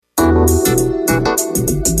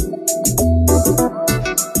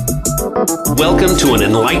Welcome to an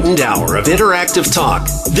enlightened hour of interactive talk.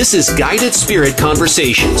 This is Guided Spirit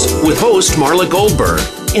Conversations with host Marla Goldberg.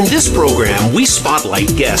 In this program, we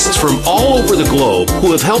spotlight guests from all over the globe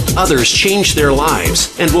who have helped others change their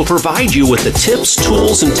lives and will provide you with the tips,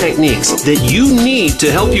 tools, and techniques that you need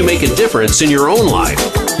to help you make a difference in your own life.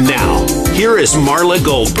 Now, here is Marla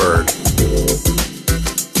Goldberg.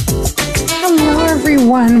 Hello,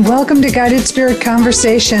 everyone. Welcome to Guided Spirit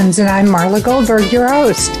Conversations, and I'm Marla Goldberg, your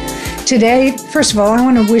host. Today, first of all, I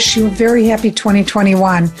want to wish you a very happy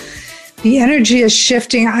 2021. The energy is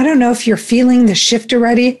shifting. I don't know if you're feeling the shift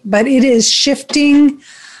already, but it is shifting.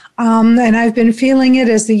 And I've been feeling it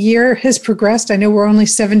as the year has progressed. I know we're only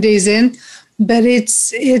 7 days in, but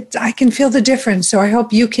I can feel the difference. So I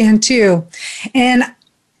hope you can too. And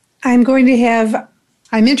I'm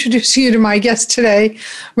introducing you to my guest today,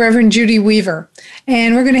 Reverend Judy Weaver.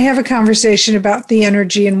 And we're going to have a conversation about the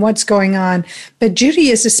energy and what's going on. But Judy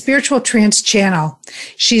is a spiritual trance channel.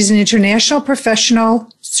 She's an international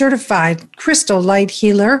professional certified crystal light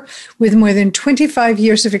healer with more than 25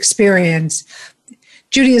 years of experience.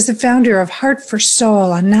 Judy is the founder of Heart for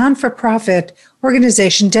Soul, a non-for-profit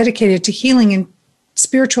organization dedicated to healing and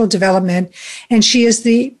spiritual development. And she is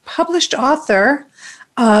the published author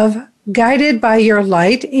of Guided by Your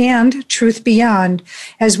Light and Truth Beyond,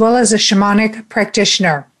 as well as a shamanic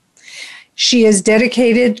practitioner. She is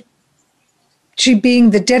dedicated to being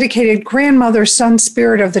the dedicated grandmother son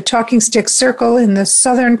spirit of the Talking Stick Circle in the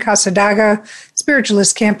Southern Casadaga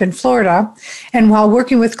Spiritualist Camp in Florida. And while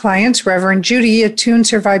working with clients, Reverend Judy attunes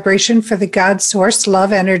her vibration for the God source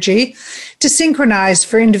love energy to synchronize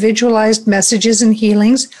for individualized messages and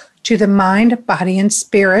healings to the mind, body, and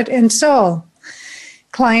spirit and soul.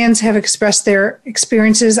 Clients have expressed their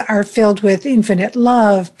experiences are filled with infinite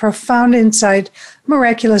love, profound insight,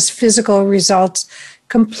 miraculous physical results,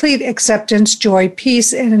 complete acceptance, joy,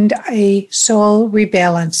 peace, and a soul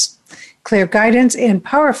rebalance, clear guidance, and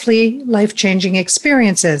powerfully life-changing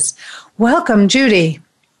experiences. Welcome, Judy.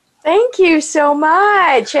 Thank you so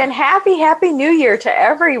much, and happy New Year to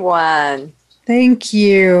everyone. Thank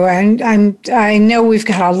you. And I know we've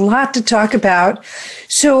got a lot to talk about.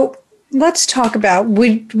 So let's talk about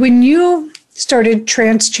when you started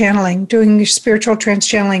trance channeling, doing your spiritual trance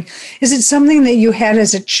channeling. Is it something that you had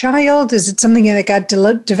as a child? Is it something that got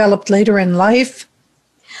developed later in life?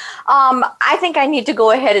 I think I need to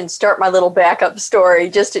go ahead and start my little backup story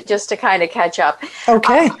just to kind of catch up.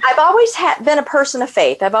 Okay. I've always been a person of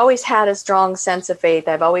faith. I've always had a strong sense of faith.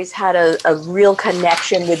 I've always had a real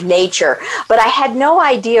connection with nature, but I had no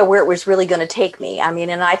idea where it was really going to take me. I mean,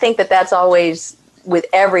 and I think that that's always with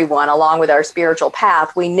everyone along with our spiritual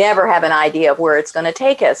path. We never have an idea of where it's going to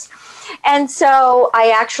take us. And so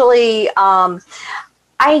I actually, my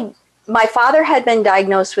father had been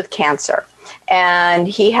diagnosed with cancer, and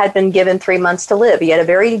he had been given 3 months to live. He had a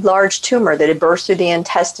very large tumor that had burst through the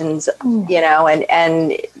intestines,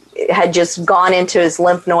 and had just gone into his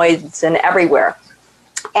lymph nodes and everywhere.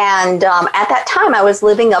 And at that time, I was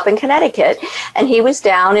living up in Connecticut, and he was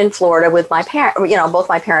down in Florida with my parents. Both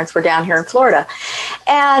my parents were down here in Florida.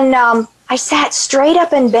 And I sat straight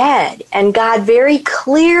up in bed, and God very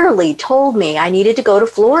clearly told me I needed to go to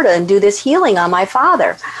Florida and do this healing on my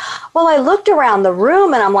father. Well, I looked around the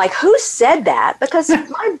room, and I'm like, who said that? Because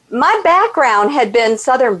my background had been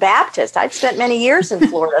Southern Baptist. I'd spent many years in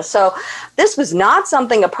Florida. So this was not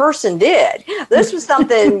something a person did. This was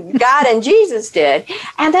something God and Jesus did.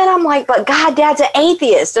 And then I'm like, but God, Dad's an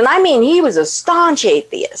atheist. And I mean, he was a staunch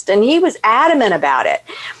atheist, and he was adamant about it.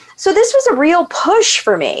 So this was a real push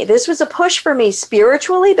for me. This was a push for me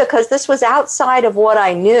spiritually, because this was outside of what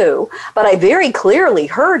I knew. But I very clearly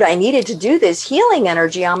heard I needed to do this healing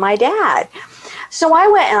energy on my dad. So I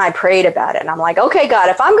went and I prayed about it. And I'm like, okay, God,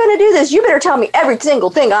 if I'm going to do this, you better tell me every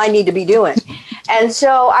single thing I need to be doing. And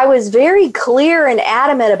so I was very clear and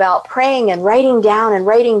adamant about praying and writing down.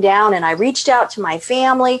 And I reached out to my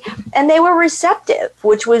family, and they were receptive,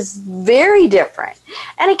 which was very different.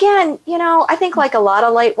 And again, I think like a lot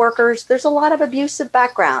of light workers, there's a lot of abusive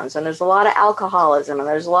backgrounds, and there's a lot of alcoholism, and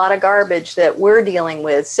there's a lot of garbage that we're dealing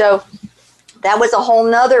with. So that was a whole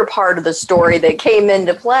nother part of the story that came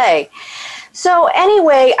into play. So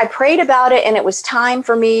anyway, I prayed about it, and it was time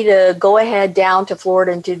for me to go ahead down to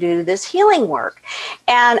Florida and to do this healing work.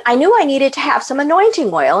 And I knew I needed to have some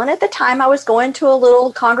anointing oil. And at the time, I was going to a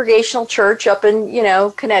little congregational church up in,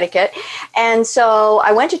 Connecticut. And so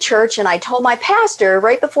I went to church, and I told my pastor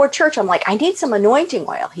right before church, I'm like, I need some anointing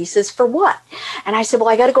oil. He says, for what? And I said, well,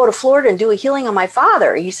 I got to go to Florida and do a healing on my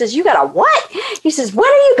father. He says, you got a what? He says, when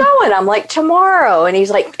are you going? I'm like, tomorrow. And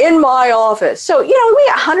he's like, in my office. So, we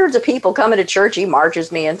got hundreds of people coming to to church, he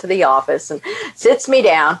marches me into the office and sits me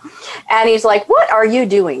down. And he's like, what are you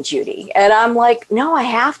doing, Judy? And I'm like, no, I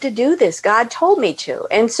have to do this. God told me to.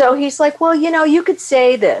 And so he's like, well, you could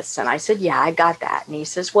say this. And I said, yeah, I got that. And he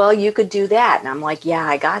says, well, you could do that. And I'm like, yeah,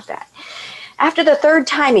 I got that. After the third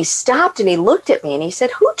time, he stopped and he looked at me and he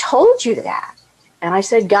said, who told you that? And I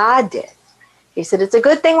said, God did. He said, it's a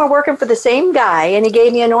good thing we're working for the same guy. And he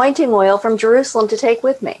gave me anointing oil from Jerusalem to take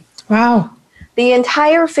with me. Wow. The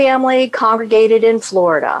entire family congregated in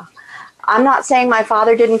Florida. I'm not saying my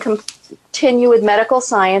father didn't continue with medical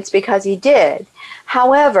science, because he did.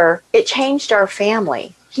 However, it changed our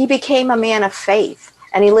family. He became a man of faith,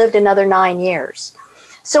 and he lived another 9 years.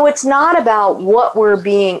 So it's not about what we're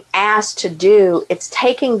being asked to do. It's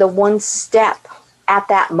taking the one step at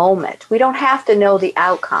that moment. We don't have to know the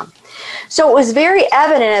outcome. So it was very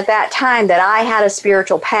evident at that time that I had a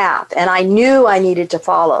spiritual path, and I knew I needed to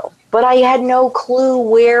follow. But I had no clue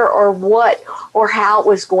where or what or how it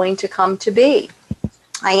was going to come to be.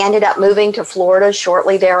 I ended up moving to Florida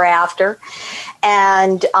shortly thereafter.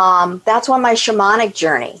 And that's when my shamanic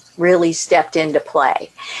journey really stepped into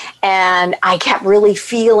play. And I kept really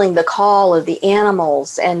feeling the call of the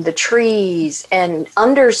animals and the trees and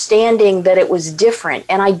understanding that it was different.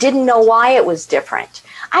 And I didn't know why it was different.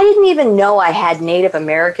 I didn't even know I had Native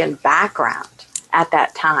American background at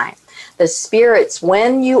that time. The spirits,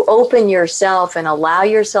 when you open yourself and allow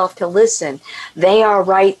yourself to listen, they are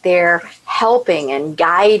right there helping and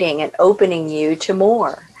guiding and opening you to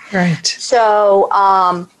more. Right. So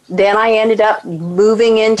then I ended up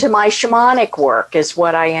moving into my shamanic work is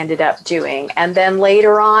what I ended up doing. And then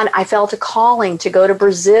later on, I felt a calling to go to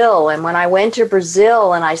Brazil. And when I went to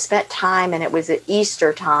Brazil and I spent time, and it was at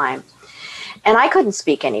Easter time, and I couldn't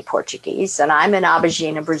speak any Portuguese, and I'm in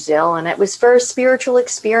Abagina, Brazil, and it was for a spiritual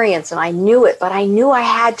experience, and I knew it, but I knew I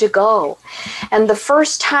had to go. And the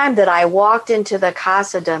first time that I walked into the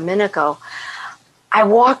Casa Dominico, I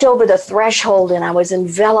walked over the threshold and I was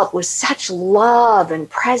enveloped with such love and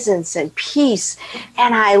presence and peace.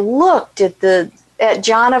 And I looked at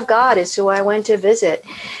John of God, is who I went to visit,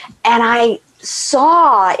 and I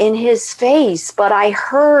saw in his face, but I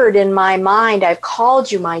heard in my mind, I've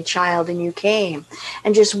called you my child and you came,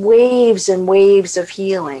 and just waves and waves of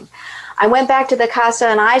healing. I went back to the casa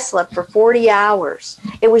and I slept for 40 hours.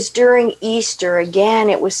 It was during Easter.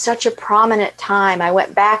 Again, it was such a prominent time. I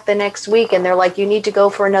went back the next week and they're like, you need to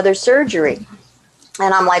go for another surgery.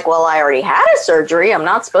 And I'm like, well, I already had a surgery. I'm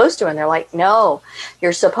not supposed to. And they're like, no,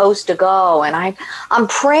 you're supposed to go. And I'm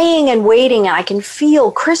praying and waiting, and I can feel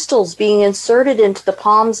crystals being inserted into the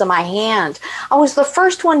palms of my hand. I was the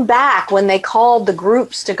first one back when they called the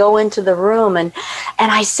groups to go into the room. And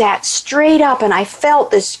I sat straight up, and I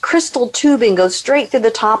felt this crystal tubing go straight through the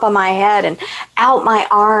top of my head and out my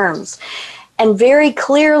arms. And very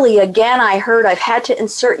clearly, again, I heard, I've had to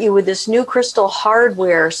insert you with this new crystal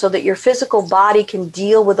hardware so that your physical body can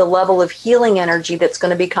deal with the level of healing energy that's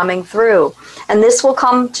going to be coming through. And this will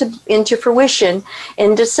come into fruition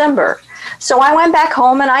in December. So I went back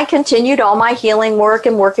home and I continued all my healing work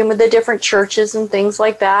and working with the different churches and things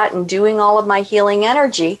like that and doing all of my healing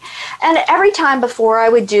energy. And every time before I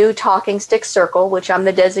would do Talking Stick Circle, which I'm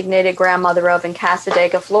the designated grandmother of in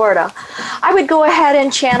Cassadaga, Florida, I would go ahead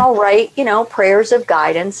and channel prayers of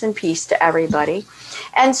guidance and peace to everybody.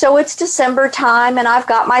 And so it's December time and I've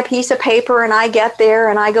got my piece of paper and I get there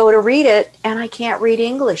and I go to read it and I can't read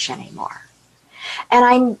English anymore.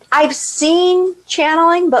 And I've seen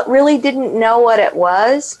channeling, but really didn't know what it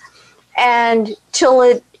was, and till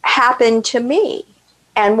it happened to me.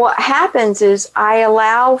 And what happens is I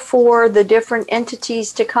allow for the different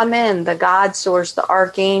entities to come in, the God Source, the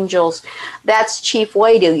archangels. That's Chief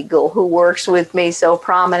White Eagle, who works with me so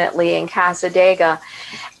prominently in Cassadaga.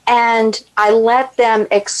 And I let them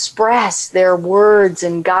express their words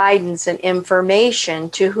and guidance and information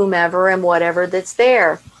to whomever and whatever that's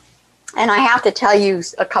there. And I have to tell you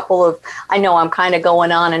a couple of, I know I'm kind of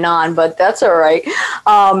going on, but that's all right.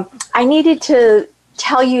 I needed to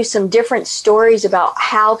tell you some different stories about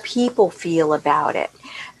how people feel about it,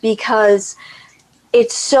 because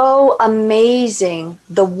it's so amazing,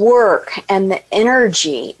 the work and the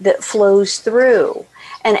energy that flows through.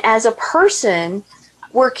 And as a person,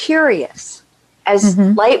 we're curious. As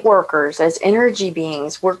light workers, as energy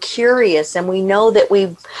beings, we're curious and we know that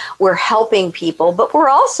we're helping people, but we're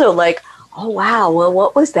also like, oh, wow, well,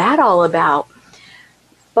 what was that all about?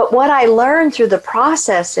 But what I learned through the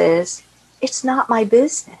process is it's not my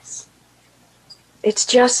business. It's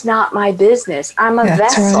just not my business. I'm a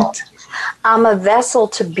vessel. Right. I'm a vessel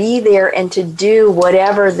to be there and to do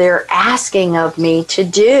whatever they're asking of me to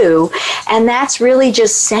do. And that's really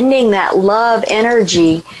just sending that love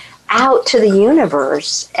energy out to the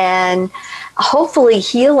universe and hopefully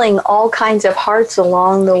healing all kinds of hearts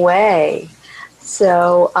along the way.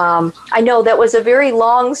 So I know that was a very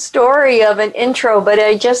long story of an intro, but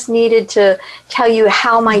I just needed to tell you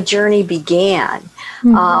how my journey began,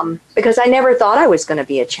 because I never thought I was going to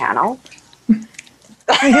be a channel.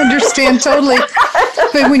 I understand totally.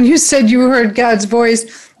 But when you said you heard God's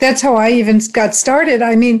voice, that's how I even got started.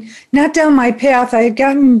 I mean, not down my path. I'd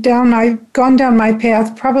gone down my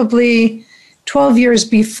path probably 12 years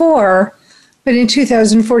before. But in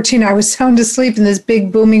 2014, I was sound asleep, and this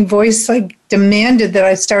big booming voice demanded that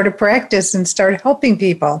I start a practice and start helping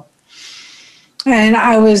people. And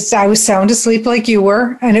I was sound asleep like you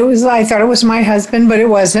were, and I thought it was my husband, but it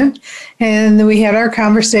wasn't. And we had our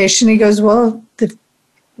conversation. He goes, well,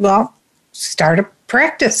 start a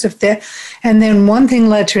practice of that. And then one thing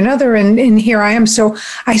led to another, and here I am. So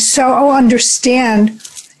I understand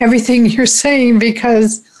everything you're saying,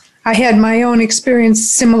 because I had my own experience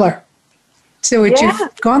similar to what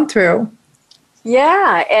you've gone through.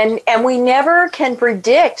 Yeah, and we never can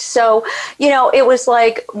predict. So, it was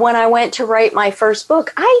like when I went to write my first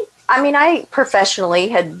book, I professionally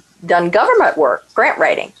had done government work, grant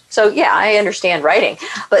writing. So yeah, I understand writing,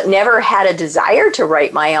 but never had a desire to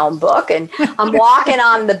write my own book. And I'm walking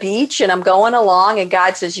on the beach and I'm going along, and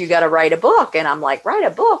God says, you got to write a book. And I'm like, write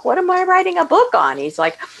a book? What am I writing a book on? He's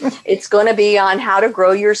like, it's going to be on how to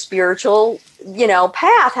grow your spiritual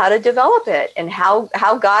path, how to develop it, and how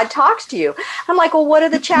God talks to you. I'm like, well, what are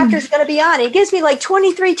the chapters going to be on? He gives me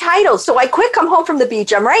 23 titles. So I quick come home from the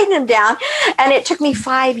beach. I'm writing them down. And it took me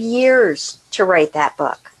 5 years to write that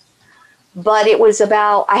book. But it was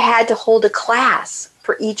I had to hold a class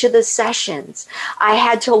for each of the sessions. I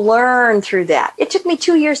had to learn through that. It took me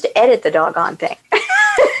 2 years to edit the doggone thing.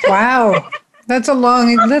 Wow. That's a long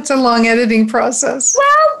editing process.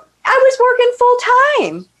 Well, I was working full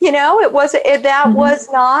time. That was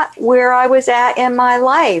not where I was at in my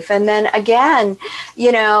life. And then again,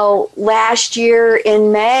 last year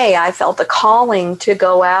in May, I felt the calling to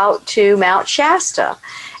go out to Mount Shasta.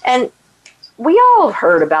 And we all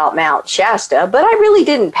heard about Mount Shasta, but I really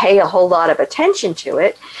didn't pay a whole lot of attention to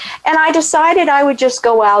it. And I decided I would just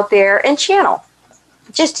go out there and channel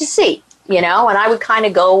just to see, and I would kind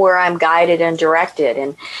of go where I'm guided and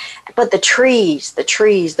directed. But the trees,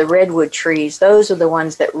 the redwood trees, those are the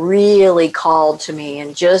ones that really called to me,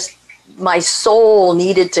 and just my soul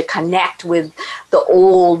needed to connect with the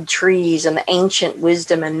old trees and the ancient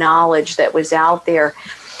wisdom and knowledge that was out there.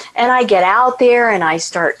 And I get out there and I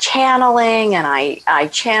start channeling, and I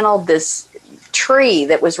channeled this tree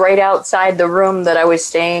that was right outside the room that I was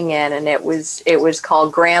staying in, and it was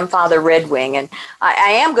called Grandfather Redwing. And I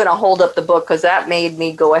am going to hold up the book, because that made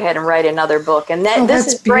me go ahead and write another book. And this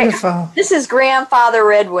is beautiful. This is Grandfather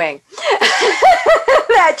Redwing.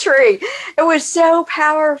 That tree. It was so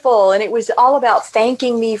powerful, and it was all about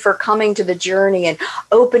thanking me for coming to the journey and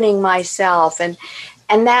opening myself.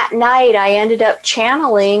 And that night, I ended up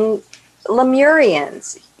channeling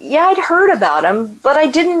Lemurians. Yeah, I'd heard about them, but I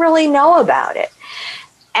didn't really know about it.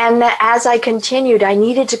 And as I continued, I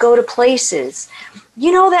needed to go to places.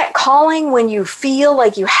 That calling when you feel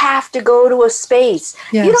like you have to go to a space.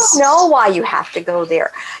 Yes. You don't know why you have to go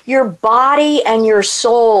there. Your body and your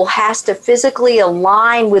soul has to physically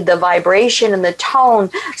align with the vibration and the tone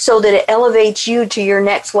so that it elevates you to your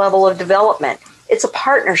next level of development. It's a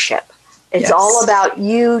partnership. It's all about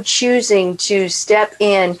you choosing to step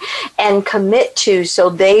in and commit to, so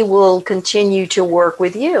they will continue to work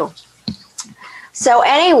with you. So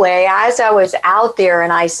anyway, as I was out there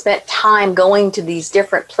and I spent time going to these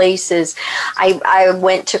different places, I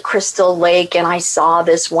went to Crystal Lake and I saw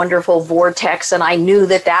this wonderful vortex, and I knew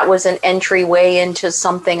that was an entryway into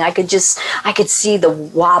something. I could see the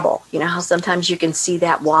wobble. How sometimes you can see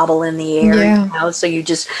that wobble in the air, so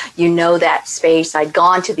you know that space. I'd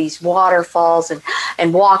gone to these waterfalls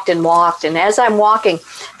and walked. And as I'm walking,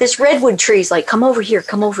 this redwood tree's like, come over here.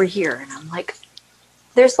 And I'm like,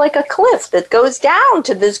 there's like a cliff that goes down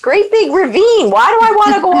to this great big ravine. Why do I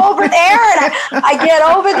want to go over there? And I get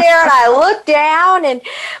over there and I look down, and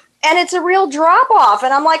it's a real drop off.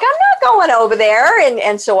 And I'm like, I'm not going over there.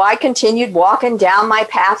 And so I continued walking down my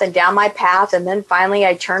path. And then finally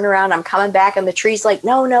I turned around, I'm coming back, and the tree's like,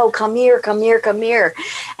 no, come here.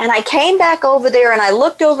 And I came back over there and I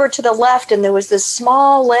looked over to the left, and there was this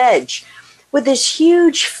small ledge with this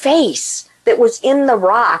huge face that was in the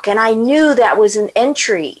rock. And I knew that was an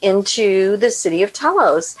entry into the city of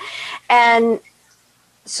Telos. And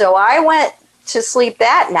so I went to sleep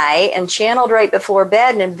that night and channeled right before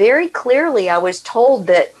bed. And very clearly I was told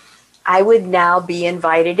that I would now be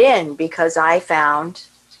invited in, because I found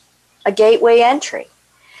a gateway entry.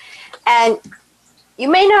 And you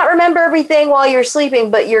may not remember everything while you're sleeping,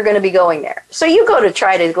 but you're going to be going there. So you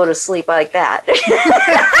try to go to sleep like that.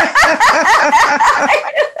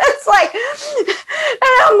 It's like, and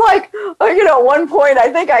I'm like, at one point,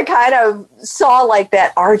 I think I kind of saw like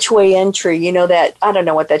that archway entry, that, I don't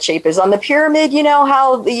know what that shape is on the pyramid,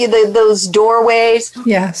 how those doorways.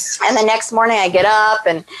 Yes. And the next morning I get up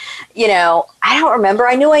and, I don't remember.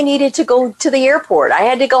 I knew I needed to go to the airport. I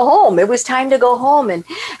had to go home. It was time to go home. And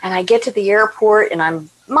I get to the airport and I'm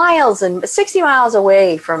 60 miles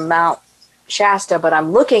away from Mount Shasta, but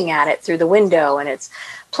I'm looking at it through the window and it's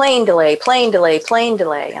plane delay, plane delay, plane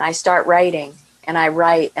delay. And I start writing and I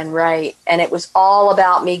write and write. And it was all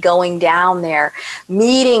about me going down there,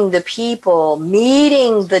 meeting the people,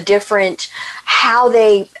 meeting the different, how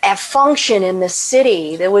they function in the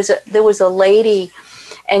city. There was a lady,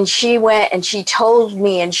 and she went and she told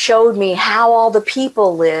me and showed me how all the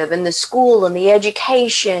people live, and the school and the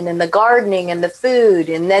education and the gardening and the food.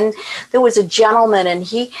 And then there was a gentleman and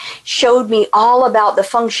he showed me all about the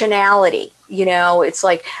functionality. It's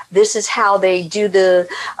like, this is how they do the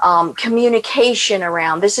communication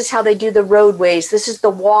around. This is how they do the roadways. This is the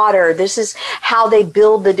water. This is how they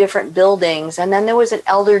build the different buildings. And then there was an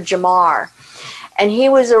elder Jamar. And he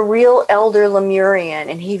was a real elder Lemurian,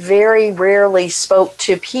 and he very rarely spoke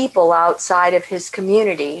to people outside of his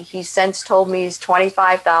community. He since told me he's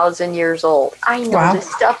 25,000 years old. I know. Wow.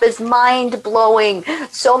 This stuff is mind-blowing,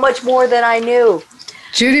 so much more than I knew.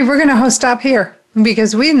 Judy, we're going to stop here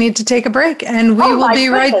because we need to take a break, and we will be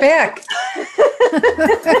right back.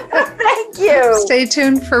 Thank you. Stay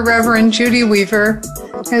tuned for Reverend Judy Weaver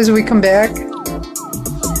as we come back.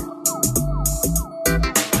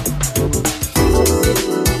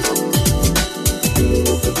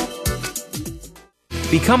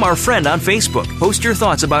 Become our friend on Facebook. Post your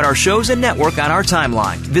thoughts about our shows and network on our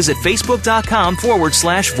timeline. Visit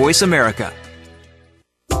facebook.com/Voice America.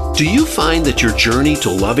 Do you find that your journey to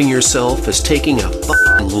loving yourself is taking a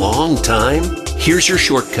long time? Here's your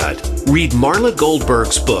shortcut. Read Marla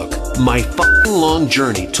Goldberg's book, My Long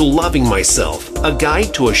Journey to Loving Myself, a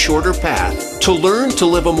guide to a shorter path to learn to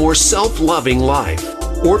live a more self-loving life.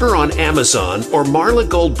 Order on Amazon or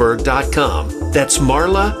marlagoldberg.com. That's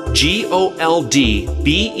Marla,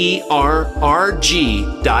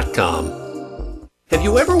 GoldBerg.com. Have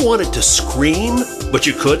you ever wanted to scream, but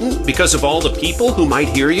you couldn't because of all the people who might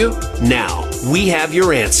hear you? Now, we have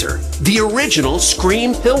your answer. The original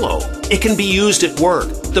Scream Pillow. It can be used at work,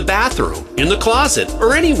 the bathroom, in the closet,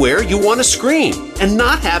 or anywhere you want to scream and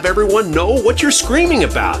not have everyone know what you're screaming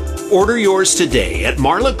about. Order yours today at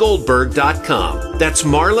marlagoldberg.com. That's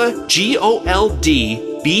Marla,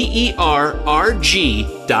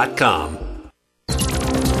 GoldBerg.com.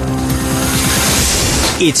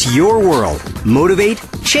 It's your world. Motivate,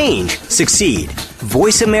 change, succeed.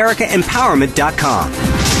 VoiceAmericaEmpowerment.com.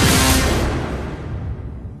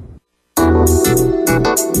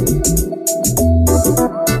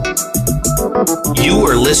 You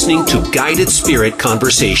are listening to Guided Spirit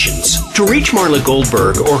Conversations. To reach Marla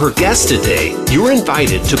Goldberg or her guest today, you're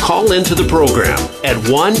invited to call into the program at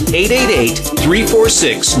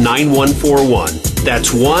 1-888-346-9141.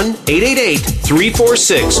 That's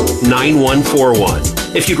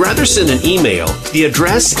 1-888-346-9141. If you'd rather send an email, the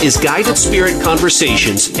address is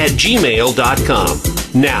guidedspiritconversations@gmail.com.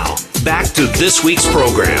 Now, back to this week's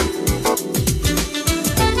program.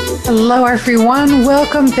 Hello, everyone.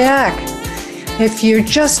 Welcome back. If you're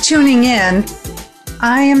just tuning in,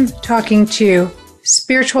 I am talking to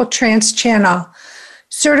Spiritual Trance Channel,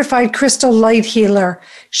 certified crystal light healer,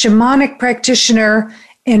 shamanic practitioner,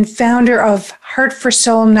 and founder of Heart for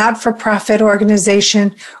Soul not-for-profit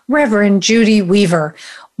organization, Reverend Judy Weaver.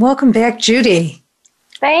 Welcome back, Judy.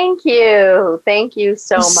 Thank you. Thank you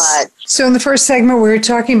so much. So in the first segment, we were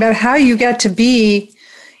talking about how you got to be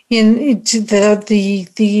into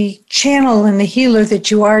the channel and the healer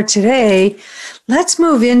that you are today. Let's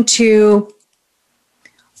move into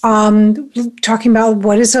talking about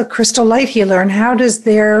what is a crystal light healer and how does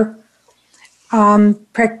their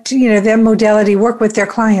that modality work with their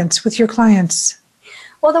clients, with your clients?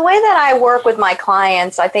 Well, the way that I work with my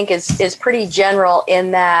clients, I think is pretty general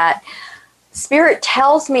in that Spirit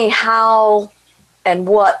tells me how and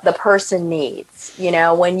what the person needs.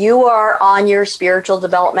 When you are on your spiritual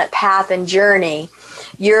development path and journey,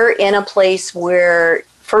 you're in a place where,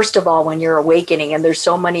 first of all, when you're awakening, and there's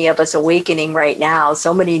so many of us awakening right now,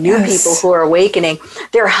 so many new people who are awakening,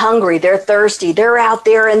 they're hungry, they're thirsty, they're out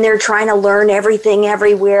there and they're trying to learn everything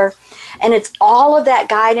everywhere. And it's all of that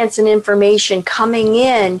guidance and information coming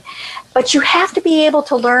in, but you have to be able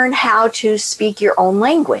to learn how to speak your own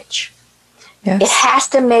language. Yes. It has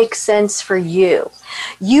to make sense for you.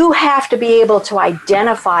 You have to be able to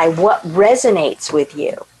identify what resonates with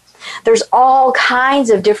you. There's all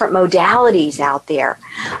kinds of different modalities out there,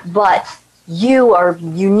 but you are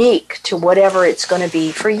unique to whatever it's going to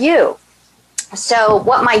be for you. So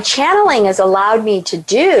what my channeling has allowed me to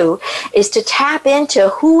do is to tap into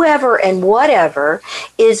whoever and whatever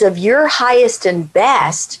is of your highest and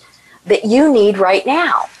best that you need right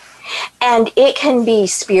now. And it can be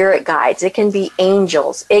spirit guides, it can be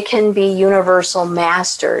angels, it can be universal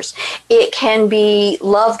masters, it can be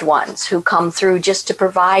loved ones who come through just to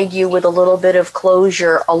provide you with a little bit of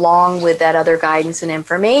closure along with that other guidance and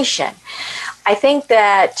information. I think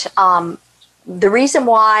that the reason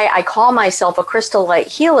why I call myself a crystal light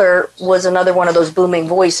healer was another one of those booming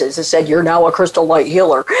voices that said, "You're now a crystal light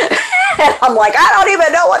healer." And I'm like, I don't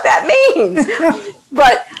even know what that means.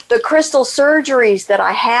 But the crystal surgeries that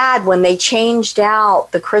I had when they changed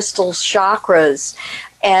out the crystal chakras,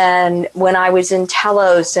 and when I was in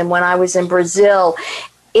Telos and when I was in Brazil,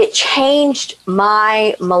 it changed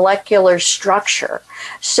my molecular structure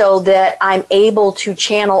so that I'm able to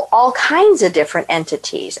channel all kinds of different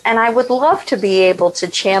entities. And I would love to be able to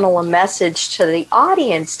channel a message to the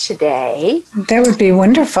audience today. That would be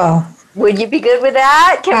wonderful. Would you be good with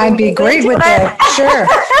that? I'd be great with that. Sure.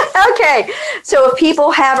 Okay. So if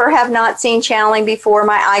people have or have not seen channeling before,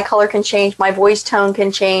 my eye color can change, my voice tone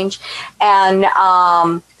can change. And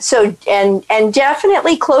and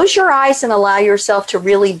definitely close your eyes and allow yourself to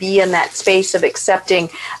really be in that space of accepting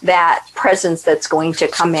that presence that's going to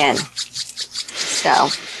come in. So.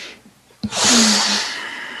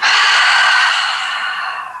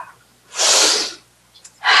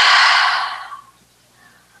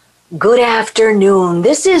 Good afternoon.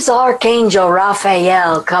 This is Archangel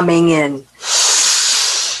Raphael coming in.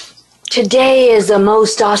 Today is a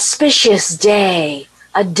most auspicious day,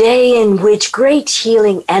 a day in which great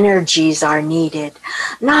healing energies are needed,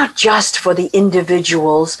 not just for the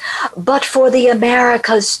individuals, but for the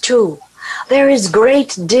Americas too. There is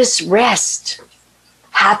great disrest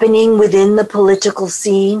happening within the political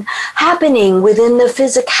scene, happening within the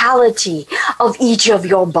physicality of each of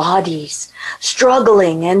your bodies,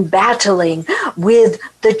 struggling and battling with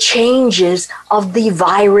the changes of the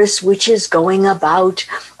virus which is going about,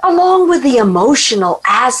 along with the emotional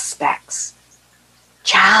aspects,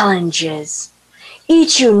 challenges,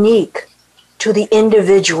 each unique to the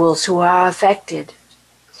individuals who are affected.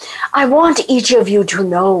 I want each of you to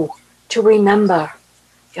know, to remember,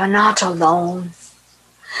 you're not alone.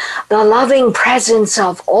 The loving presence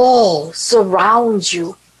of all surrounds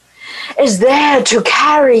you, is there to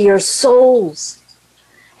carry your souls,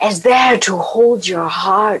 is there to hold your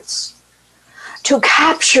hearts, to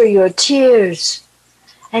capture your tears,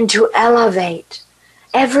 and to elevate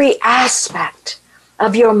every aspect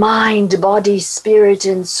of your mind, body, spirit,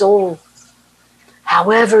 and soul.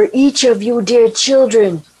 However, each of you, dear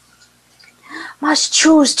children, must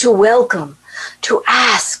choose to welcome, to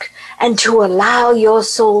ask, and to allow your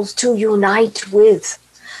souls to unite with,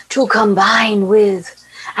 to combine with,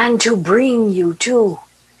 and to bring you to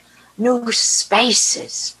new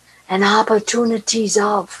spaces and opportunities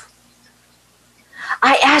of.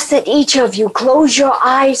 I ask that each of you close your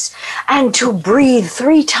eyes and to breathe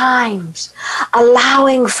 3 times,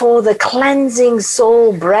 allowing for the cleansing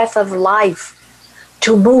soul breath of life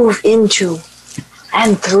to move into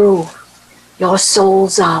and through your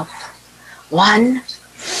souls of. 1,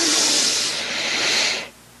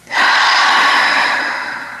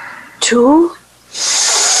 2,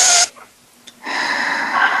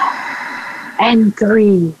 and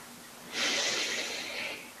 3.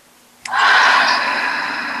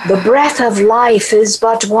 The breath of life is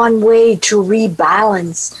but one way to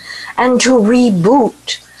rebalance and to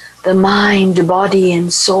reboot the mind, body,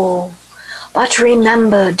 and soul. But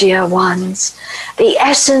remember, dear ones, the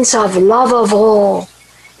essence of love of all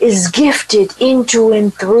is gifted into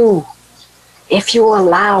and through if you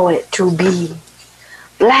allow it to be.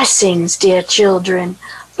 Blessings, dear children,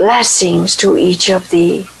 blessings to each of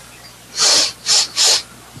thee.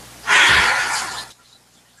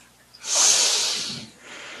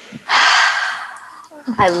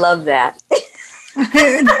 I love that.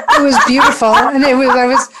 It was beautiful. And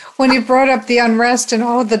when you brought up the unrest and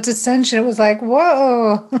all the dissension, it was like,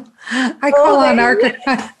 whoa. I call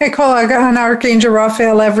on Archangel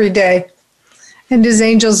Raphael every day and his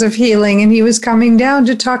angels of healing. And he was coming down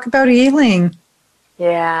to talk about healing.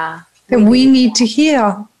 Yeah. That we need to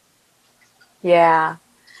heal. Yeah,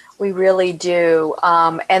 we really do.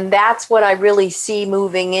 And that's what I really see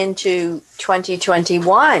moving into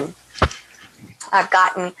 2021. I've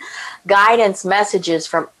gotten guidance messages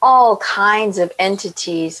from all kinds of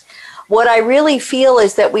entities what I really feel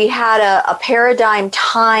is that we had a paradigm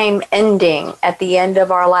time ending at the end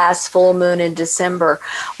of our last full moon in December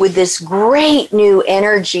with this great new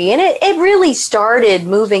energy. And it really started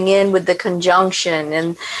moving in with the conjunction.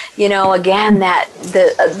 And, again, that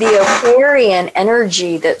the Aquarian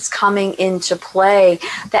energy that's coming into play,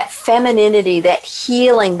 that femininity, that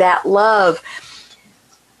healing, that love.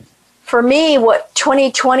 For me, what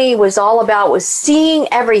 2020 was all about was seeing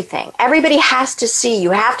everything. Everybody has to see.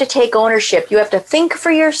 You have to take ownership. You have to think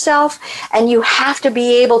for yourself, and you have to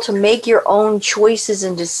be able to make your own choices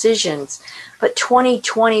and decisions. But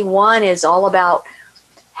 2021 is all about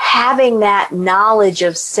having that knowledge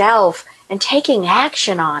of self and taking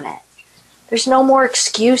action on it. There's no more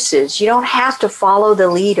excuses. You don't have to follow the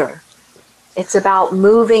leader. It's about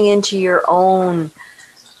moving into your own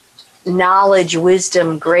knowledge,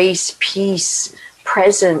 wisdom, grace, peace,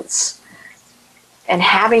 presence, and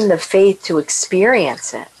having the faith to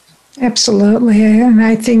experience it. Absolutely. And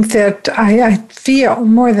I think that I feel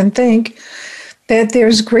more than think that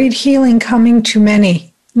there's great healing coming to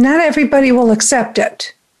many. Not everybody will accept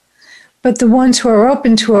it, but the ones who are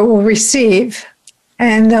open to it will receive,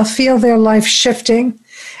 and they'll feel their life shifting.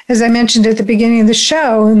 As I mentioned at the beginning of the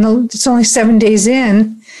show, and it's only 7 days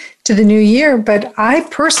in to the new year, but I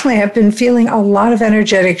personally have been feeling a lot of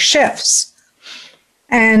energetic shifts,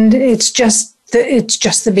 and it's just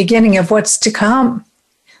the beginning of what's to come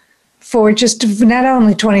for just not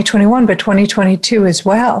only 2021 but 2022 as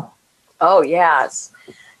well. Oh yes,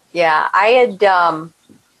 yeah. I had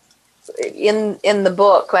in the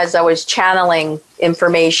book, as I was channeling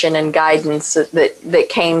information and guidance that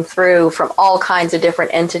came through from all kinds of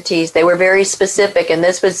different entities. They were very specific, and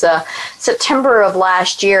this was September of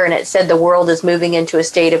last year, and it said the world is moving into a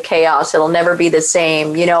state of chaos. It'll never be the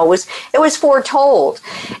same. It was foretold,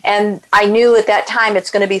 and I knew at that time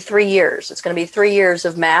it's going to be 3 years. It's going to be 3 years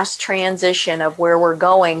of mass transition of where we're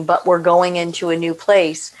going, but we're going into a new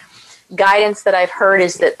place. Guidance that I've heard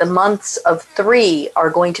is that the months of 3 are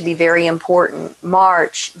going to be very important: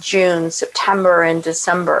 March, June, September, and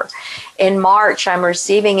December. In March, I'm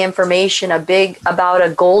receiving information about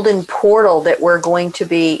a golden portal that we're going to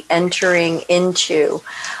be entering into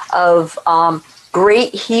of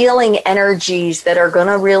great healing energies that are going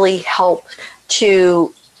to really help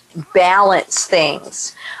to balance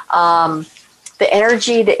things. The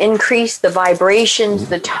energy to increase the vibrations,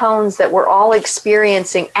 the tones that we're all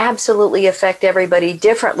experiencing absolutely affect everybody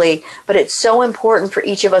differently, but it's so important for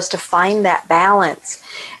each of us to find that balance.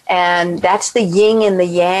 And that's the yin and the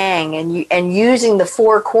yang, and using the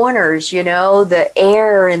 4 corners, the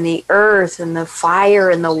air and the earth and the fire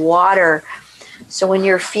and the water. So when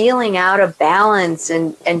you're feeling out of balance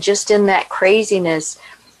and just in that craziness,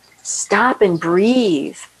 stop and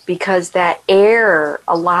breathe. Because that air,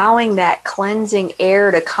 allowing that cleansing air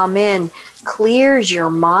to come in, clears your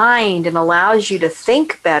mind and allows you to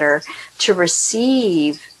think better, to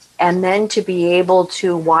receive, and then to be able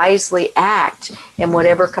to wisely act in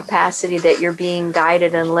whatever capacity that you're being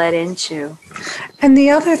guided and led into. And the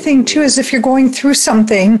other thing, too, is if you're going through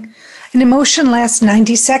something, an emotion lasts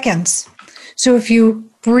 90 seconds. So if you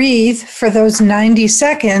breathe for those 90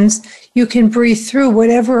 seconds, you can breathe through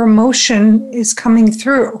whatever emotion is coming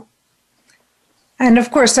through. And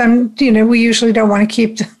of course, we usually don't want to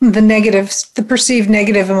keep the perceived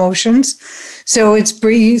negative emotions. So it's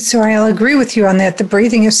breathe. So I'll agree with you on that. The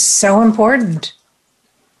breathing is so important.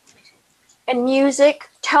 And music,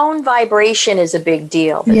 tone vibration is a big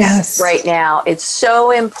deal. Yes. Right now, it's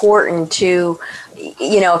so important to,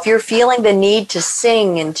 if you're feeling the need to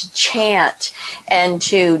sing and to chant and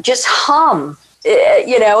to just hum,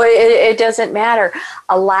 it doesn't matter.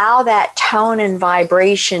 Allow that tone and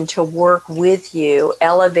vibration to work with you,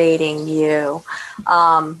 elevating you.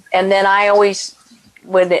 And then I always,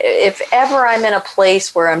 if ever I'm in a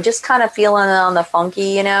place where I'm just kind of feeling on the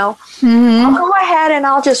funky, I'll go ahead and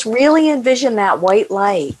I'll just really envision that white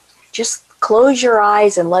light. Just close your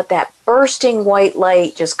eyes and let that bursting white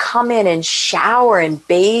light just come in and shower and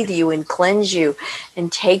bathe you and cleanse you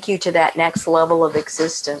and take you to that next level of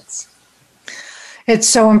existence. It's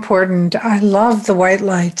so important. I love the white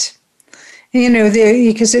light,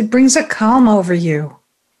 because it brings a calm over you.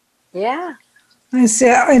 Yeah.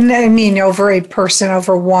 Over a person,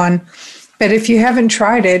 over one. But if you haven't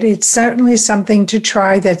tried it, it's certainly something to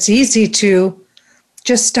try that's easy to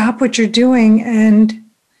just stop what you're doing and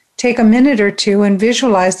take a minute or two and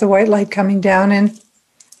visualize the white light coming down and,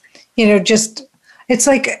 It's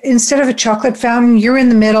like instead of a chocolate fountain, you're in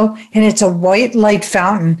the middle and it's a white light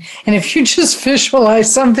fountain. And if you just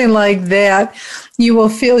visualize something like that, you will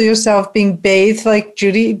feel yourself being bathed, like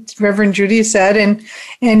Reverend Judy said,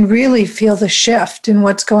 and really feel the shift in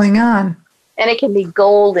what's going on. And it can be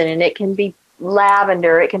golden, and it can be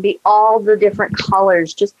lavender. It can be all the different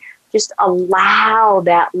colors. Just allow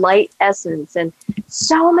that light essence. And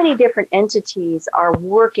so many different entities are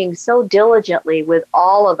working so diligently with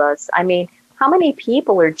all of us. I mean, how many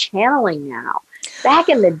people are channeling now? Back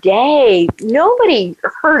in the day, nobody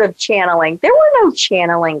heard of channeling. There were no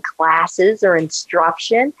channeling classes or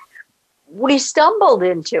instruction. We stumbled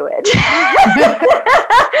into it.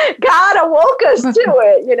 God awoke us to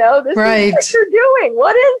it. This right. is what you're doing.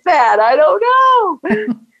 What is that? I don't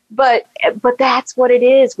know. But that's what it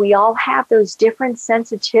is. We all have those different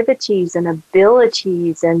sensitivities and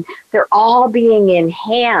abilities, and they're all being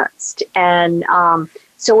enhanced. And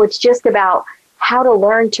so it's just about how to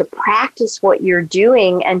learn to practice what you're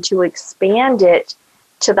doing and to expand it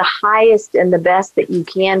to the highest and the best that you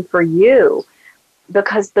can for you.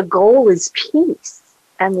 Because the goal is peace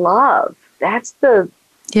and love. That's the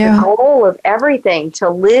goal of everything, to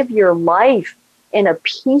live your life in a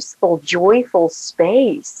peaceful, joyful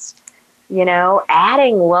space,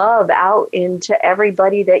 adding love out into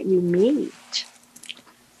everybody that you meet.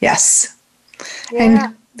 Yes.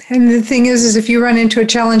 Yeah. And the thing is if you run into a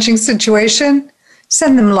challenging situation,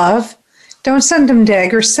 send them love. Don't send them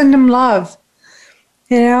daggers, send them love.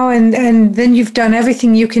 And then you've done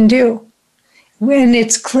everything you can do. And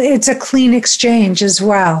it's a clean exchange as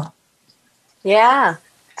well. Yeah.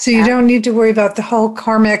 So you don't need to worry about the whole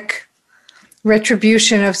karmic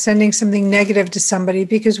retribution of sending something negative to somebody,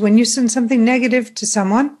 because when you send something negative to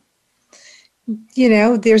someone,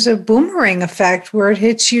 there's a boomerang effect where it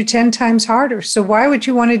hits you 10 times harder. So why would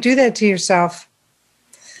you want to do that to yourself?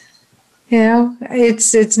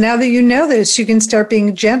 It's now that you know this, you can start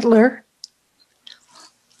being gentler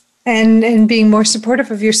and being more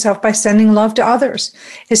supportive of yourself by sending love to others,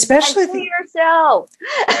 especially to yourself.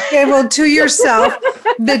 Yeah, well, to yourself.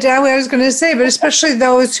 But I was going to say, but especially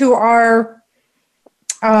those who are,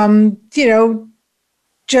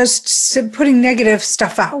 just putting negative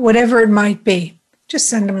stuff out, whatever it might be. Just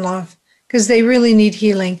send them love, because they really need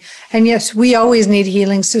healing. And yes, we always need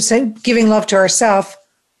healing. So giving love to ourselves,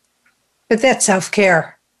 but that's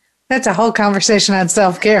self-care. That's a whole conversation on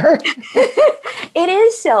self-care. It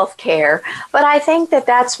is self-care, but I think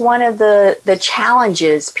that's one of the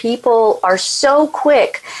challenges. People are so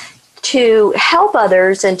quick to help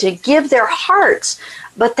others and to give their hearts,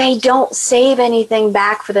 but they don't save anything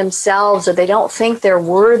back for themselves, or they don't think they're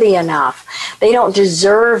worthy enough. They don't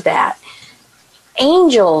deserve that.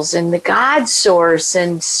 Angels and the God source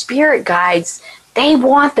and spirit guides, they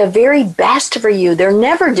want the very best for you. They're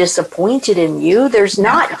never disappointed in you. There's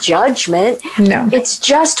not judgment. No. It's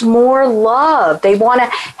just more love. They want to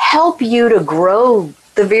help you to grow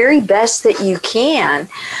the very best that you can,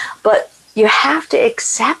 but you have to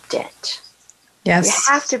accept it. Yes.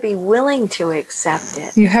 You have to be willing to accept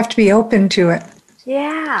it. You have to be open to it.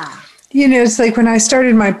 Yeah. It's like when I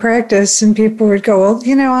started my practice and people would go, well,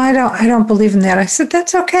 I don't believe in that. I said,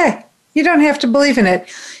 that's okay. You don't have to believe in it.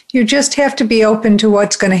 You just have to be open to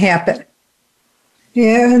what's going to happen.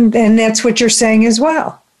 Yeah, and that's what you're saying as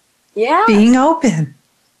well. Yeah. Being open.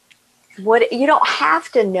 You don't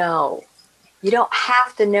have to know. You don't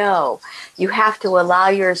have to know. You have to allow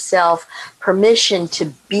yourself permission to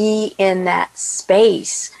be in that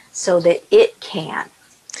space so that it can.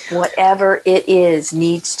 Whatever it is,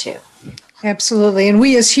 needs to. Absolutely. And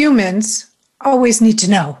we as humans always need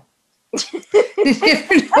to know.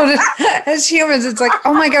 As humans, it's like,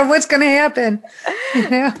 oh my God, what's going to happen?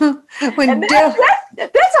 That's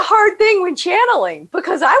a hard thing when channeling,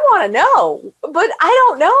 because I want to know, but I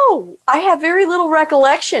don't know. I have very little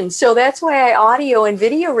recollection. So that's why I audio and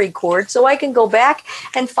video record, so I can go back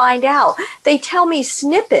and find out. They tell me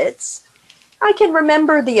snippets. I can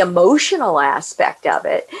remember the emotional aspect of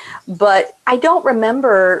it, but I don't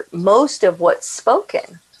remember most of what's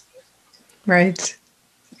spoken. Right.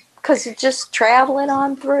 Because it's just traveling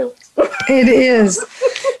on through. It is.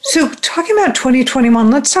 So talking about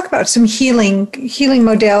 2021, let's talk about some healing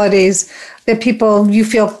modalities that you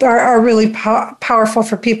feel are really powerful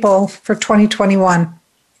for people for 2021.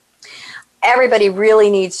 Everybody really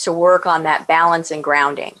needs to work on that balance and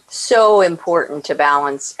grounding. So important to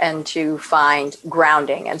balance and to find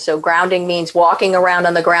grounding. And so grounding means walking around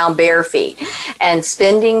on the ground bare feet and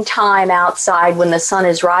spending time outside when the sun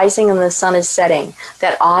is rising and the sun is setting.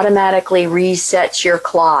 That automatically resets your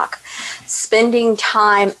clock. Spending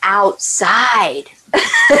time outside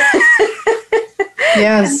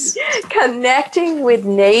Yes. Connecting with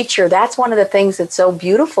nature. That's one of the things that's so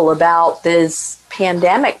beautiful about this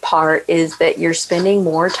pandemic part is that you're spending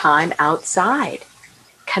more time outside,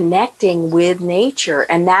 connecting with nature.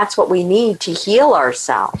 And that's what we need to heal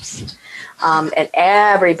ourselves. And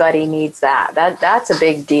everybody needs that. That's a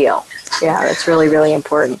big deal. Yeah, that's really, really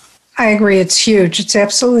important. I agree. It's huge. It's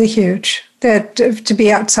absolutely huge that to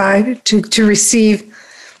be outside, to receive.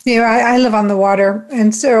 I live on the water.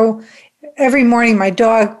 And so every morning my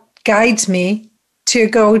dog guides me to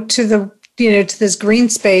go to to this green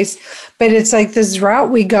space. But it's like this route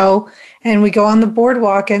we go, and we go on the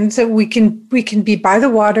boardwalk. And so we can be by the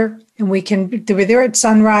water, and we're there at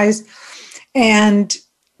sunrise, and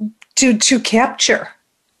to capture,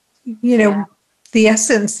 the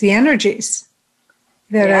essence, the energies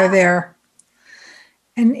that are there.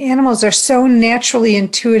 And animals are so naturally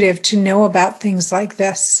intuitive to know about things like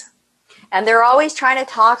this. And they're always trying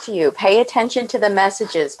to talk to you. Pay attention to the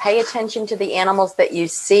messages. Pay attention to the animals that you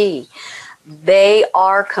see. They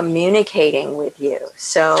are communicating with you.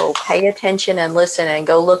 So pay attention and listen, and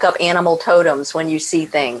go look up animal totems when you see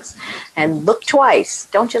things. And look twice.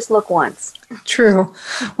 Don't just look once. True.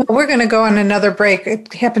 Well, we're going to go on another break.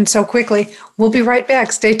 It happened so quickly. We'll be right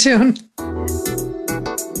back. Stay tuned.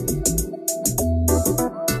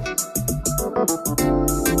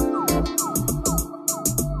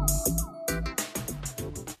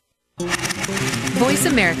 Voice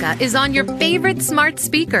America is on your favorite smart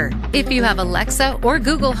speaker. If you have Alexa or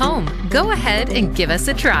Google Home, go ahead and give us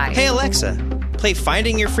a try. Hey Alexa, play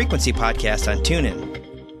Finding Your Frequency podcast on TuneIn.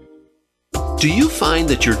 Do you find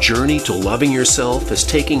that your journey to loving yourself is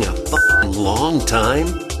taking a fucking long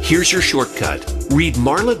time? Here's your shortcut. Read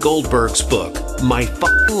Marla Goldberg's book, My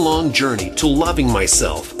Fucking Long Journey to Loving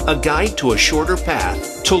Myself, a guide to a shorter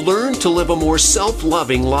path to learn to live a more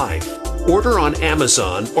self-loving life. Order on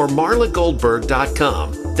Amazon or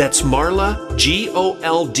marlagoldberg.com. That's Marla,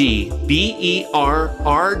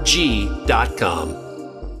 GOLDBERRG.com.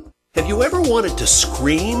 Have you ever wanted to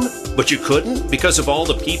scream, but you couldn't because of all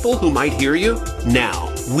the people who might hear you?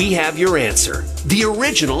 Now, we have your answer. The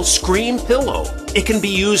original Scream Pillow. It can be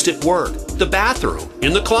used at work, the bathroom,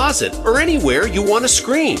 in the closet, or anywhere you want to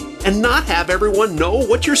scream and not have everyone know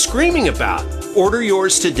what you're screaming about. Order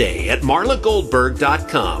yours today at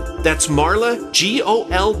marlagoldberg.com. That's Marla,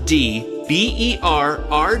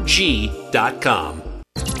 GOLDBERRG.com.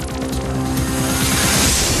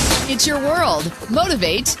 It's your world.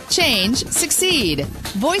 Motivate, change, succeed.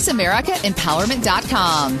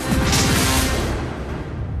 VoiceAmericaEmpowerment.com.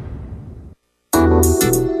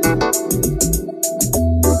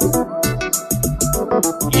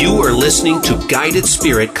 You are listening to Guided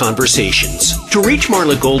Spirit Conversations. To reach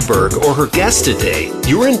Marla Goldberg or her guest today,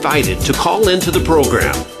 you're invited to call into the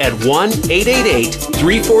program at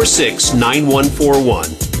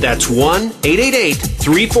 1-888-346-9141. That's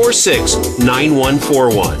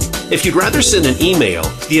 1-888-346-9141. If you'd rather send an email,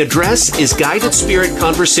 the address is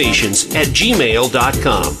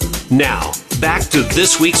guidedspiritconversations@gmail.com. Now, back to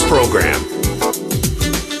this week's program.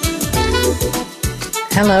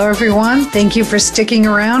 Hello, everyone. Thank you for sticking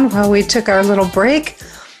around while we took our little break.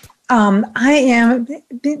 I am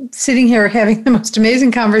sitting here having the most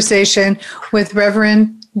amazing conversation with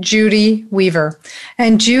Reverend Judy Weaver.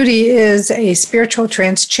 And Judy is a spiritual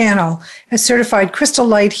trance channel, a certified crystal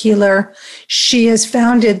light healer. She has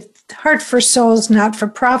founded Heart for Souls,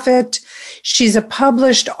 Not-for-Profit. She's a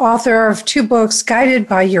published author of 2 books, Guided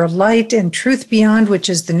by Your Light and Truth Beyond, which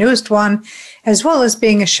is the newest one, as well as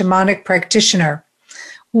being a shamanic practitioner.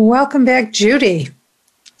 Welcome back, Judy.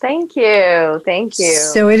 Thank you. Thank you.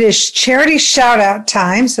 So it is charity shout-out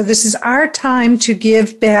time. So this is our time to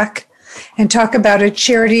give back and talk about a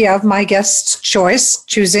charity of my guest's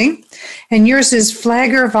choosing. And yours is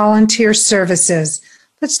Flagger Volunteer Services.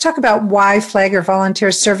 Let's talk about why Flagger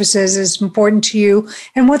Volunteer Services is important to you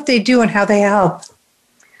and what they do and how they help.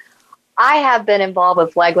 I have been involved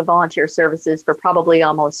with Flagler Volunteer Services for probably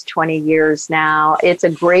almost 20 years now. It's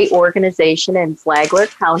a great organization in Flagler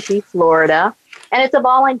County, Florida, and it's a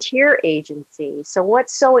volunteer agency. So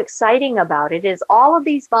what's so exciting about it is all of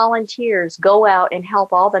these volunteers go out and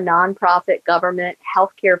help all the nonprofit government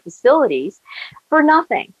healthcare facilities for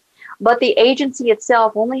nothing. But the agency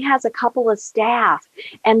itself only has a couple of staff,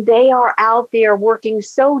 and they are out there working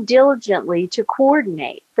so diligently to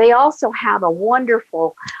coordinate. They also have a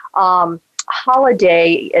wonderful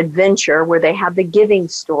holiday adventure where they have the giving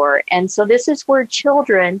store. And so this is where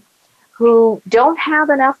children who don't have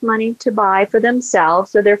enough money to buy for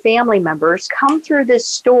themselves or their family members come through this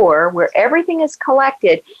store where everything is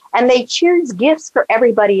collected, and they choose gifts for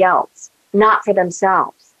everybody else, not for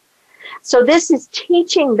themselves. So this is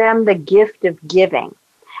teaching them the gift of giving.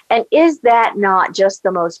 And is that not just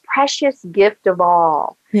the most precious gift of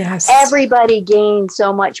all? Yes. Everybody gains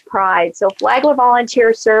so much pride. So Flagler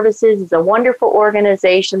Volunteer Services is a wonderful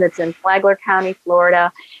organization that's in Flagler County,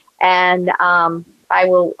 Florida. And I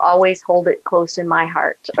will always hold it close in my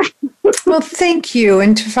heart. Well, thank you.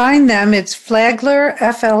 And to find them, it's Flagler,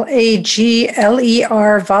 Flagler,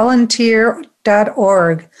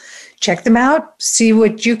 volunteer.org. Check them out. See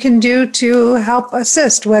what you can do to help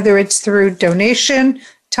assist, whether it's through donation,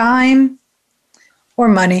 time, or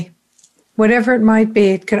money. Whatever it might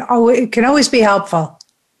be, it can always be helpful.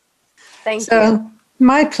 Thank you.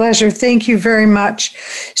 My pleasure. Thank you very much.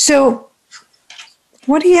 So,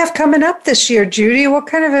 what do you have coming up this year, Judy? What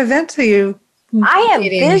kind of events are you? I am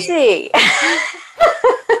busy.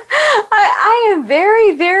 I am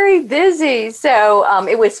very, very busy. So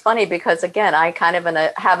it was funny because, again, I kind of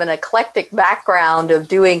have an eclectic background of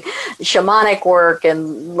doing shamanic work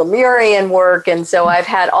and Lemurian work. And so I've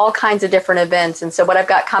had all kinds of different events. And so what I've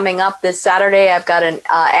got coming up this Saturday, I've got an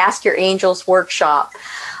Ask Your Angels workshop.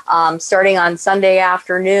 Starting on Sunday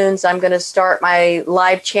afternoons, I'm going to start my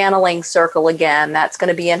live channeling circle again. That's going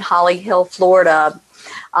to be in Holly Hill, Florida.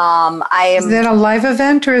 Is that a live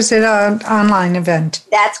event or is it an online event?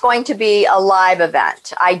 That's going to be a live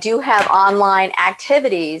event. I do have online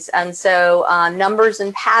activities, and so Numbers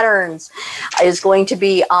and Patterns is going to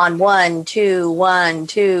be on 1, 2, 1,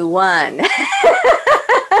 2, 1.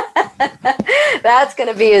 That's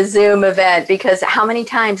going to be a Zoom event because how many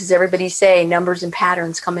times does everybody say numbers and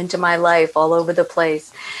patterns come into my life all over the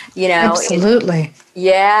place? You know, absolutely.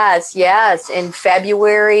 Yes. In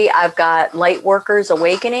February, I've got Lightworkers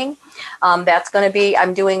Awakening. That's going to be,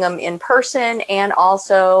 I'm doing them in person and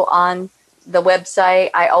also on the website.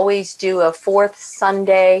 I always do a fourth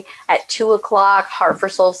Sunday at 2:00, Heart for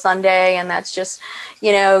Soul Sunday. And that's just,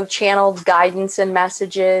 channeled guidance and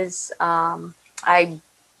messages. I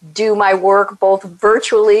do my work both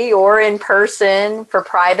virtually or in person for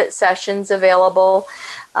private sessions available.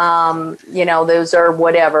 Those are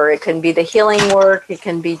whatever. It can be the healing work. It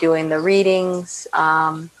can be doing the readings.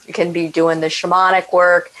 It can be doing the shamanic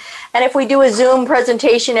work. And if we do a Zoom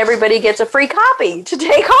presentation, everybody gets a free copy to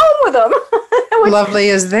take home with them. Lovely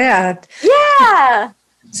is that. Yeah.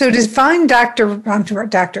 So to find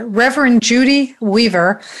Reverend Judy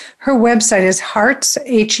Weaver, her website is Hearts,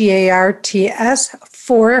 HEARTS,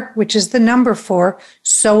 4, which is the number 4,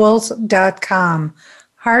 souls.com.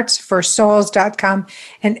 heartsforsouls.com.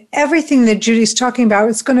 And everything that Judy's talking about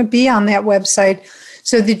is going to be on that website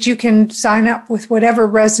so that you can sign up with whatever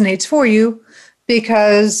resonates for you,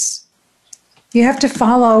 because you have to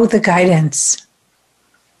follow the guidance.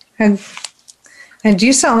 And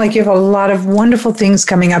you sound like you have a lot of wonderful things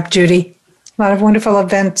coming up, Judy. A lot of wonderful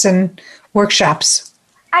events and workshops.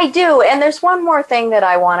 I do. And there's one more thing that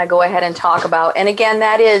I want to go ahead and talk about. And again,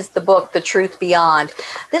 that is the book, The Truth Beyond.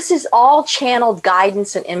 This is all channeled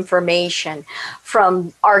guidance and information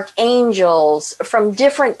from archangels, from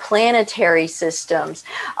different planetary systems.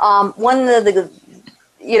 One of the,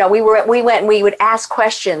 we went and we would ask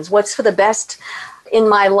questions. What's for the best in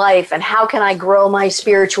my life, and how can I grow my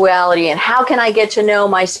spirituality, and how can I get to know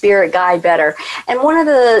my spirit guide better? And one of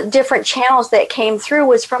the different channels that came through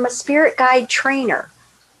was from a spirit guide trainer.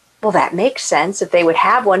 Well, that makes sense that they would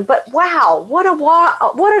have one, but wow, what an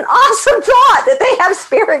awesome thought that they have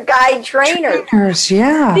spirit guide trainers.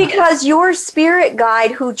 Yeah. Because your spirit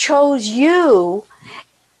guide who chose you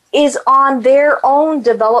is on their own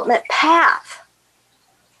development path.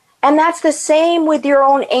 And that's the same with your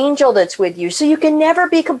own angel that's with you. So you can never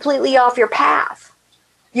be completely off your path.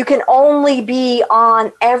 You can only be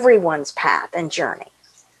on everyone's path and journey.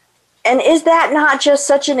 And is that not just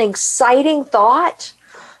such an exciting thought?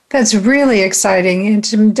 That's really exciting. And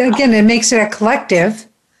again, it makes it a collective,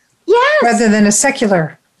 yes, rather than a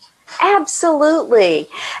secular. Absolutely.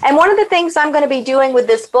 And one of the things I'm going to be doing with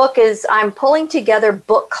this book is I'm pulling together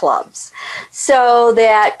book clubs so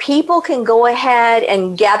that people can go ahead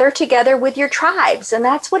and gather together with your tribes. And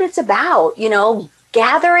that's what it's about,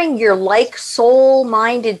 gathering your like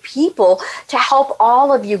soul-minded people to help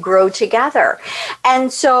all of you grow together.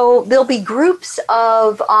 And so there'll be groups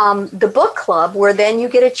of the book club where then you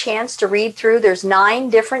get a chance to read through. There's 9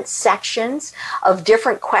 different sections of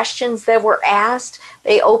different questions that were asked.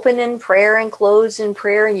 They open in prayer and close in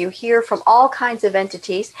prayer, and you hear from all kinds of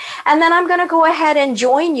entities. And then I'm going to go ahead and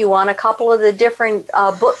join you on a couple of the different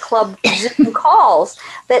book club Zoom calls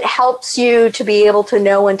that helps you to be able to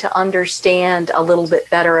know and to understand a little bit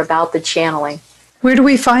better about the channeling. Where do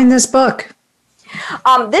we find this book?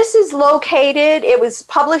 This is located, it was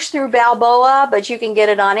published through Balboa, but you can get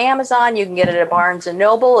it on Amazon. You can get it at Barnes &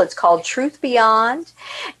 Noble. It's called Truth Beyond.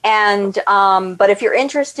 And but if you're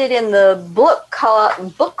interested in the book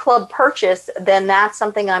club purchase, then that's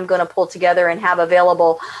something I'm going to pull together and have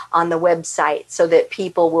available on the website so that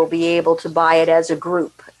people will be able to buy it as a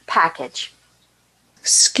group package.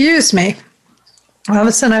 Excuse me. All of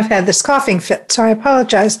a sudden I've had this coughing fit, so I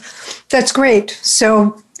apologize. That's great.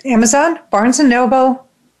 So Amazon, Barnes & Noble,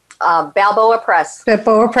 Balboa Press.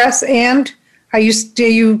 Balboa Press, and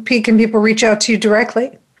can people reach out to you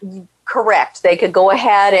directly? Correct. They could go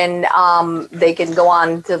ahead and they can go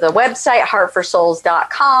on to the website,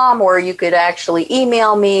 heartforsouls.com, or you could actually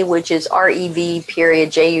email me, which is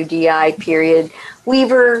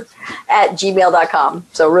rev.judi.weaver@gmail.com.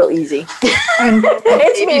 So real easy. And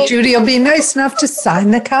maybe Judy will be nice enough to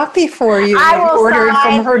sign the copy for you. I will order it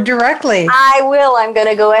from her directly. I will. I'm going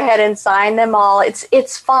to go ahead and sign them all.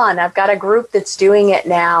 It's fun. I've got a group that's doing it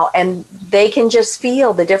now, and they can just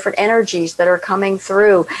feel the different energies that are coming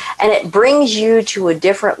through, and it brings you to a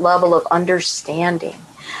different level of understanding.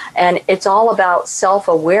 And it's all about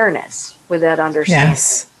self-awareness with that understanding.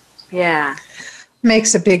 Yes. Yeah.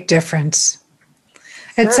 Makes a big difference.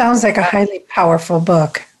 It sounds like a highly powerful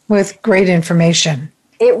book with great information.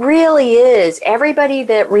 It really is. Everybody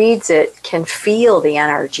that reads it can feel the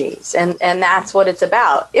energies, and that's what it's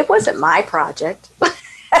about. It wasn't my project.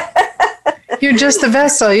 You're just the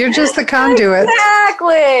vessel. You're just the conduit.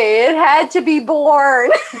 Exactly. It had to be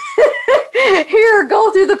born. Here,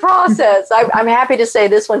 go through the process. I'm happy to say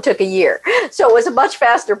this one took a year. So it was a much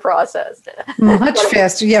faster process. Much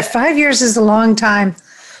faster. Yeah, 5 years is a long time.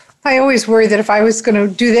 I always worry that if I was going to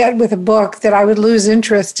do that with a book, that I would lose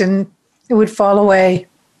interest and it would fall away.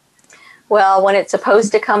 Well, when it's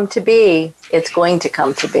supposed to come to be, it's going to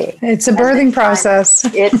come to be. It's a birthing process.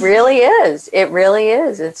 It really is. It really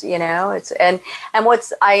is. It's, and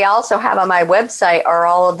what's I also have on my website are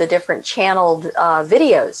all of the different channeled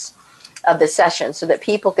videos of the session so that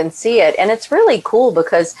people can see it. And it's really cool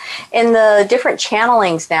because in the different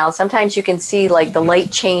channelings now, sometimes you can see like the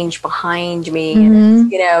light change behind me.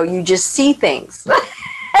 And you just see things.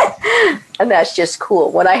 And that's just cool.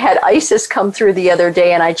 When I had Isis come through the other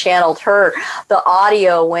day and I channeled her, the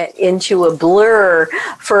audio went into a blur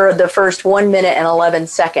for the first 1 minute and 11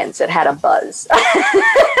 seconds. It had a buzz.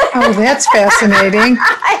 Oh, that's fascinating.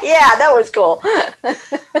 Yeah, that was cool.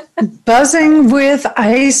 Buzzing with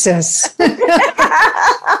Isis.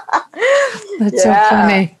 That's so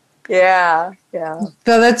funny. Yeah. So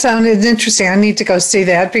that sounded interesting. I need to go see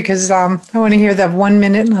that because I want to hear that 1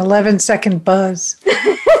 minute and 11 second buzz.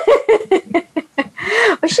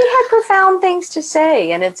 But she had profound things to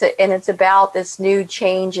say, and it's about this new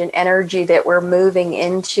change in energy that we're moving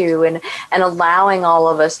into, and allowing all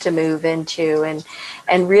of us to move into,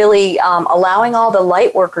 and really allowing all the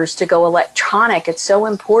light workers to go electronic. It's so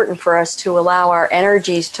important for us to allow our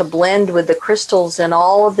energies to blend with the crystals and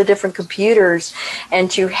all of the different computers,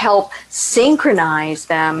 and to help synchronize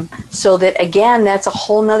them, so that again, that's a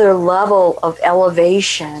whole nother level of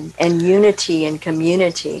elevation and unity and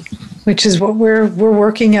community. Which is what we're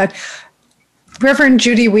working at. Reverend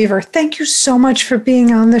Judy Weaver, thank you so much for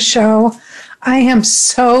being on the show. I am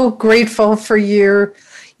so grateful for your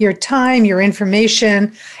time, your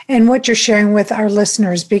information, and what you're sharing with our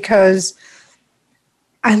listeners, because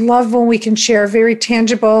I love when we can share very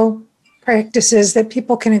tangible practices that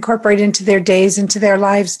people can incorporate into their days, into their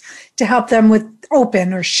lives, to help them with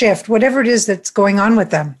open or shift, whatever it is that's going on with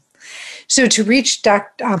them. So to reach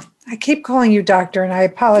I keep calling you doctor, and I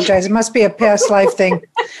apologize. It must be a past life thing.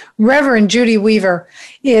 Reverend Judy Weaver.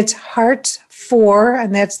 It's heart4,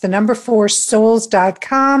 and that's the number 4,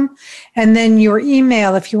 souls.com. And then your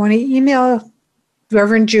email, if you want to email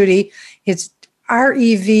Reverend Judy, it's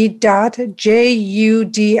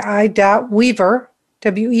rev.judi.weaver,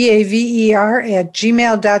 WEAVER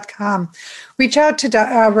 @gmail.com. Reach out to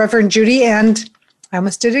Reverend Judy, and I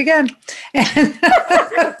almost did it again. Do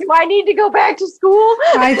I need to go back to school?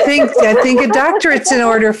 I think a doctorate's in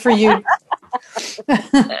order for you.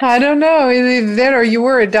 I don't know, either that or you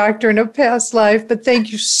were a doctor in a past life, but thank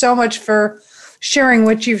you so much for sharing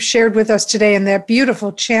what you've shared with us today in that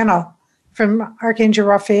beautiful channel from Archangel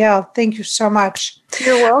Raphael. Thank you so much.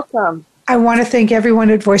 You're welcome. I want to thank everyone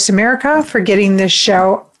at Voice America for getting this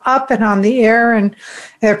show up and on the air and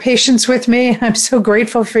their patience with me. I'm so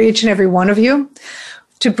grateful for each and every one of you.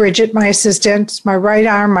 To Bridget, my assistant, my right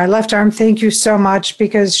arm, my left arm, thank you so much,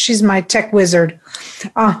 because she's my tech wizard.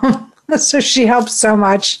 So she helps so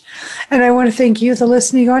much. And I want to thank you, the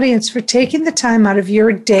listening audience, for taking the time out of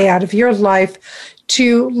your day, out of your life,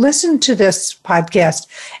 to listen to this podcast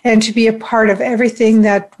and to be a part of everything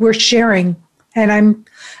that we're sharing. And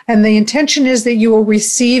the intention is that you will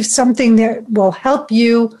receive something that will help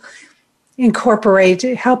you incorporate,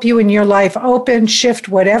 help you in your life, open, shift,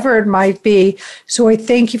 whatever it might be. So I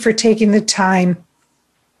thank you for taking the time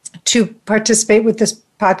to participate with this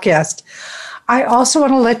podcast. I also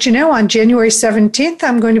want to let you know on January 17th,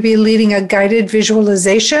 I'm going to be leading a guided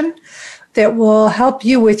visualization that will help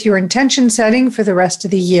you with your intention setting for the rest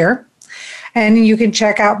of the year. And you can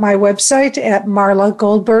check out my website at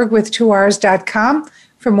marlagoldberg.com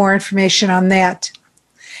for more information on that.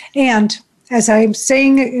 And as I'm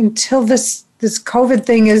saying, until this COVID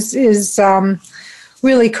thing is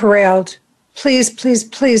really corralled, please, please,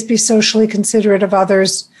 please be socially considerate of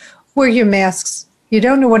others. Wear your masks. You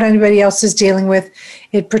don't know what anybody else is dealing with.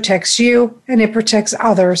 It protects you and it protects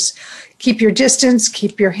others. Keep your distance,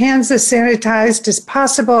 keep your hands as sanitized as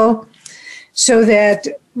possible so that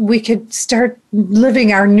we could start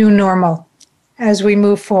living our new normal as we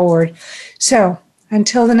move forward. So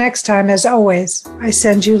until the next time, as always, I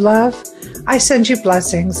send you love, I send you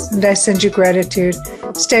blessings, and I send you gratitude.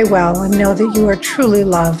 Stay well and know that you are truly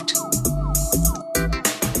loved.